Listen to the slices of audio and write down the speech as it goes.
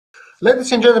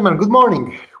Ladies and gentlemen, good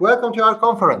morning. Welcome to our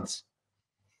conference.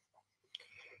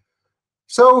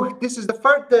 So this is the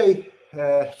third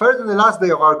and the last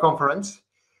day of our conference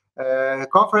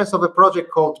of a project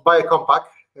called Biocompack.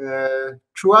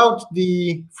 Throughout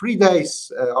the 3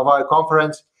 days of our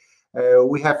conference,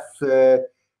 we have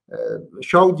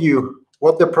showed you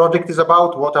what the project is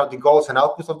about, what are the goals and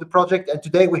outputs of the project, and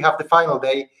today we have the final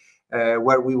day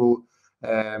where we will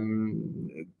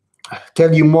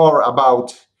tell you more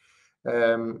about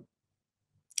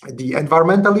the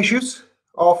environmental issues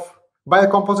of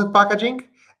biocomposite packaging,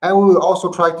 and we will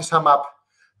also try to sum up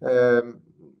the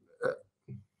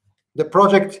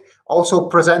project, also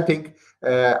presenting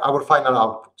our final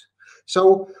output.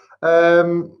 So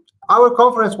our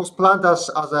conference was planned as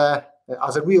a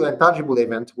real and tangible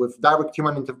event with direct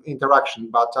human interaction,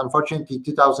 but unfortunately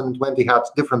 2020 had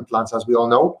different plans, as we all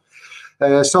know.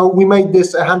 So we made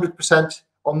this 100%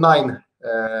 online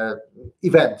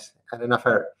event and an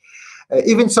affair.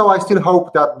 Even so, I still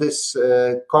hope that this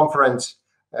conference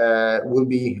will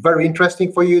be very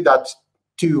interesting for you, that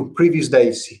 2 previous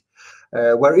days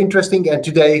were interesting, and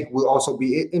today will also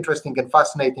be interesting and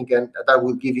fascinating, and that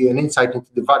will give you an insight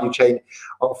into the value chain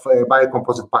of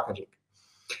biocomposite packaging.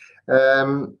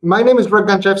 My name is Greg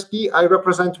Ganczewski. I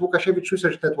represent Łukasiewicz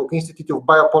Research Network Institute of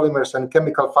Biopolymers and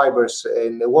Chemical Fibers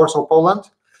in Warsaw, Poland,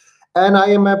 and I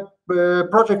am a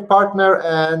project partner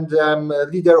and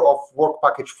leader of Work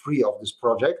Package 3 of this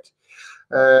project.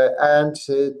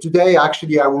 Today,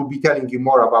 actually, I will be telling you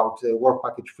more about Work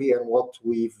Package 3 and what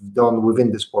we've done within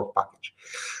this work package.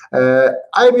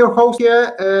 I am your host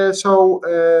here.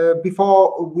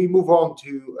 Before we move on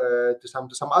to some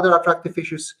other attractive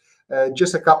issues,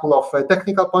 just a couple of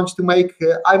technical points to make.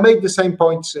 I made the same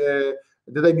points the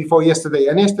day before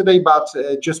yesterday, but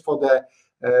just for the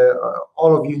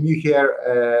all of you new here,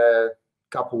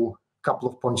 couple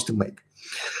of points to make.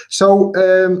 So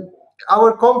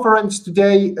our conference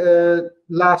today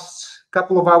lasts a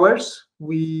couple of hours.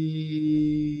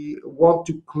 We want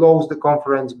to close the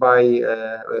conference by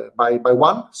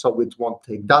 1, so it won't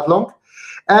take that long,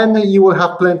 and you will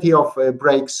have plenty of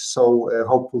breaks. So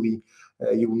hopefully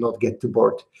you will not get too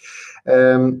bored.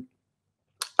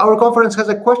 Our conference has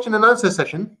a question and answer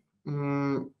session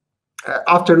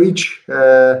after each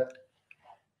of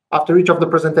the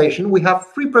presentation. We have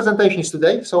 3 presentations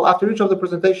today, so after each of the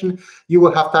presentation, you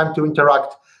will have time to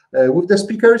interact with the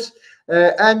speakers,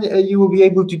 and you will be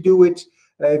able to do it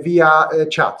via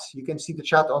chat. You can see the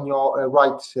chat on your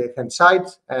right-hand side,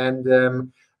 and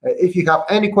if you have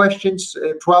any questions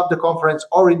throughout the conference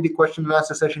or in the question and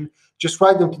answer session, just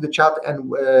write them to the chat,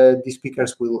 and the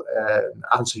speakers will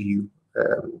answer you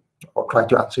or try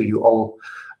to answer you all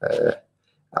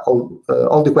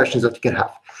the questions that you can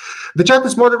have. The chat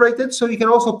is moderated, so you can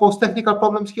also post technical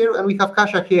problems here, and we have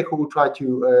Kasia here who will try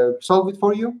to solve it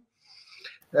for you.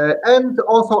 And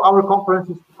also our conference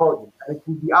is recorded, and it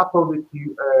will be uploaded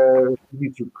to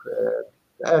YouTube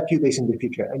a few days in the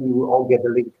future, and you will all get the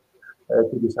link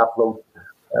to this upload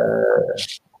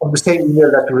on the same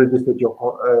email that you registered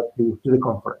to the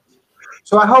conference.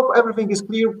 So I hope everything is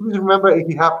clear. Please remember, if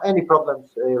you have any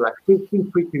problems, feel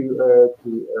free to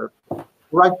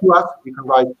write to us. You can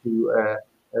write to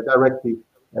directly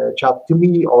chat to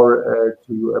me or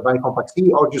to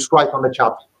Biocompack-CE, or just write on the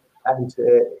chat, and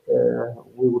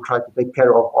we will try to take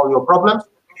care of all your problems.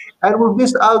 And with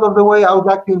this out of the way, I would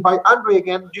like to invite Andrei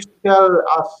again, just to tell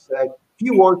us a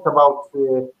few words about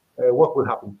what will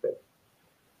happen today.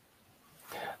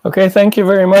 Okay, thank you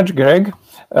very much, Greg.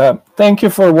 Thank you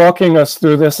for walking us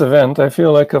through this event. I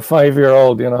feel like a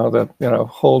 5-year-old, that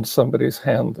holds somebody's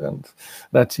hand, and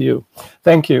that's you.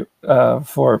 Thank you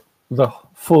for the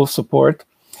full support.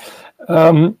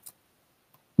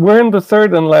 We're in the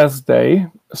 3rd and last day,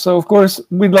 so of course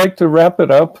we'd like to wrap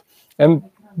it up and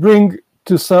bring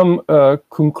to some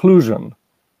conclusion.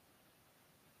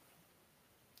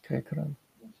 Okay, Krzan.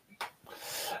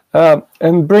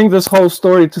 And bring this whole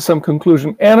story to some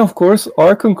conclusion. And of course,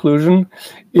 our conclusion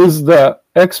is the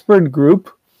expert group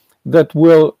that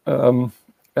will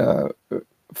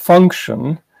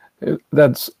function,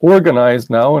 that's organized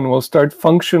now and will start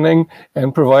functioning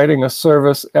and providing a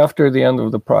service after the end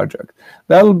of the project.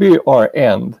 That'll be our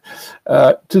end.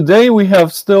 Today we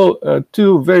have still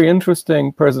 2 very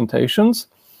interesting presentations.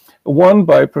 One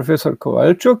by Professor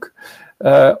Kowalczuk,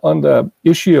 on the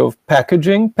issue of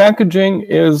packaging. Packaging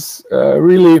is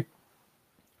really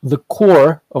the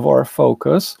core of our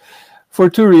focus for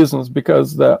 2 reasons,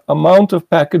 because the amount of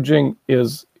packaging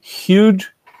is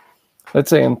huge. Let's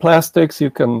say in plastics, you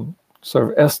can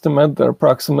sort of estimate that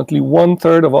approximately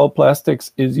 1/3 of all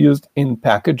plastics is used in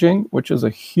packaging, which is a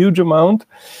huge amount.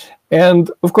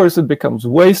 And of course, it becomes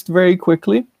waste very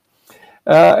quickly.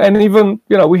 And even,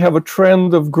 we have a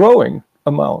trend of growing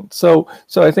amount. So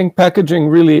I think packaging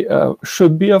really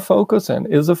should be a focus and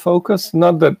is a focus.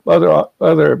 Not that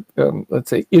other let's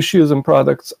say, issues and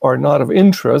products are not of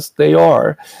interest. They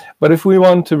are. But if we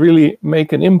want to really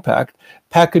make an impact,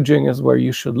 packaging is where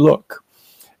you should look.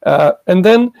 And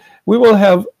then we will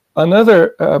have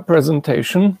another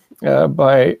presentation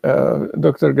by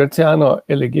Dr. Graziano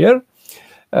Elighier.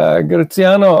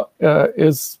 Graziano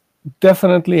is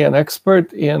definitely an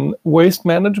expert in waste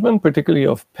management, particularly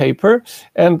of paper.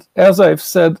 And as I've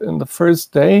said in the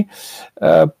first day,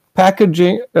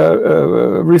 recycling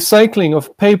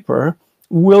of paper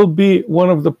will be one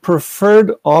of the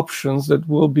preferred options that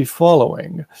we'll be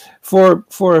following for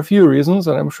a few reasons,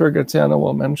 and I'm sure Graziano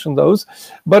will mention those.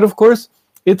 But of course,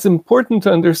 it's important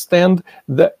to understand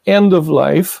the end of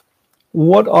life,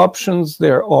 what options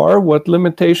there are, what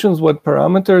limitations, what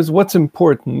parameters, what's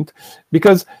important,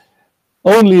 because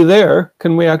only there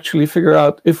can we actually figure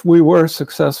out if we were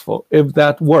successful, if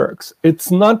that works.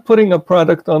 It's not putting a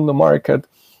product on the market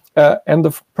and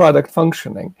the product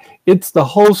functioning. It's the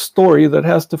whole story that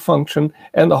has to function,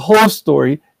 and the whole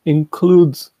story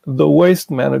includes the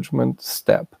waste management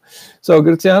step. So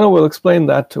Graziano will explain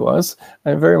that to us.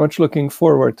 I'm very much looking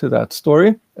forward to that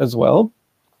story as well.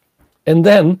 And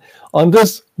then on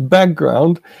this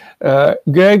background,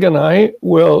 Greg and I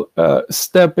will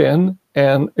step in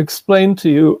and explain to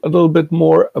you a little bit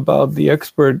more about the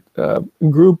expert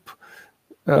group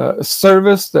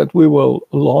service that we will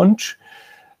launch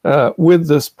with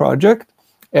this project,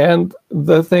 and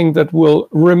the thing that will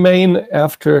remain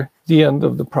after the end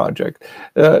of the project.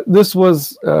 This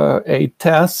was a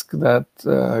task that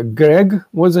Greg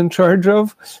was in charge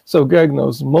of, so Greg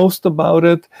knows most about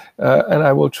it, and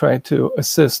I will try to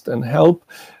assist and help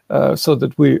so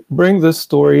that we bring this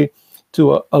story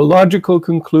to a logical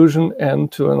conclusion and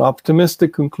to an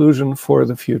optimistic conclusion for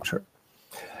the future.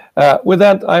 With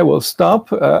that, I will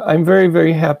stop. I'm very,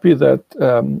 very happy that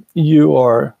you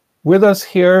are with us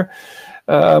here.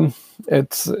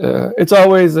 It's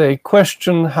always a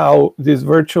question how these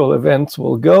virtual events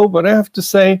will go, but I have to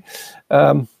say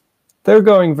they're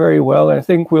going very well. I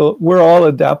think we're all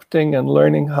adapting and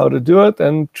learning how to do it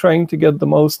and trying to get the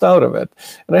most out of it.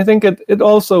 And I think it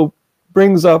also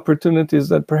brings opportunities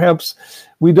that perhaps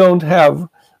we don't have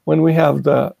when we have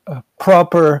the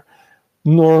proper,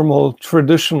 normal,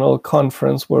 traditional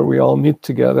conference where we all meet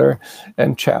together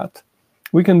and chat.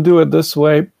 We can do it this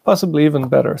way, possibly even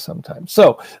better sometimes.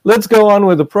 So let's go on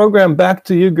with the program. Back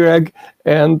to you, Greg,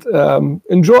 and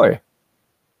enjoy.